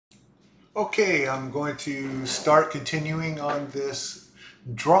Okay, I'm going to start continuing on this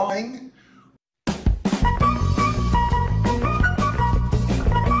drawing.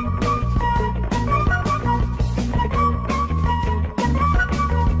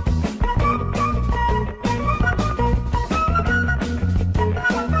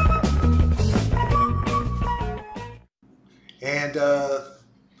 And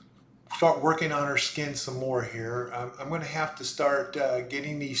start working on her skin some more here. I'm going to have to start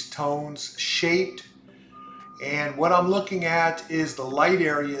getting these tones shaped, and what I'm looking at is the light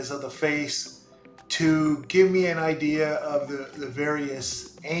areas of the face to give me an idea of the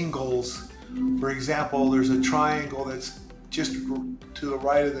various angles. For example, there's a triangle that's just to the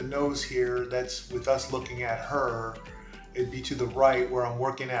right of the nose here, that's with us looking at her. It'd be to the right where I'm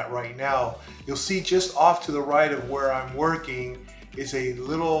working at right now. You'll see just off to the right of where I'm working is a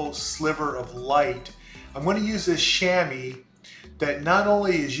little sliver of light. I'm going to use this chamois that not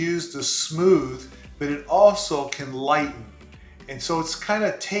only is used to smooth, but it also can lighten. And so it's kind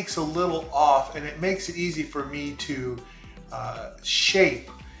of takes a little off, and it makes it easy for me to shape.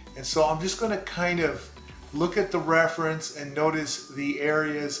 And so I'm just going to kind of look at the reference and notice the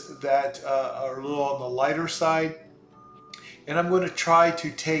areas that are a little on the lighter side. And I'm going to try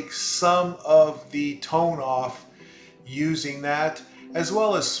to take some of the tone off using that, as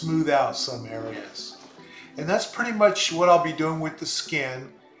well as smooth out some areas. And that's pretty much what I'll be doing with the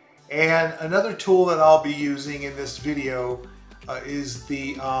skin. And another tool that I'll be using in this video is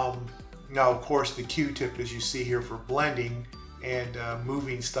the, now of course the Q-tip, as you see here, for blending and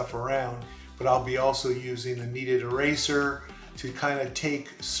moving stuff around. But I'll be also using the kneaded eraser to kind of take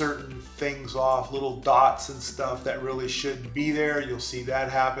certain things off, little dots and stuff that really shouldn't be there. You'll see that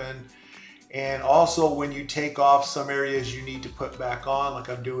happen. And also when you take off some areas you need to put back on, like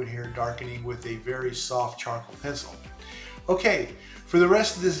I'm doing here, darkening with a very soft charcoal pencil. Okay, for the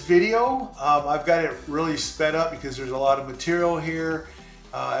rest of this video, I've got it really sped up because there's a lot of material here.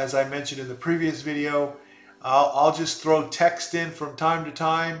 As I mentioned in the previous video, I'll just throw text in from time to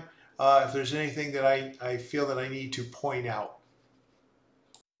time if there's anything that I feel that I need to point out.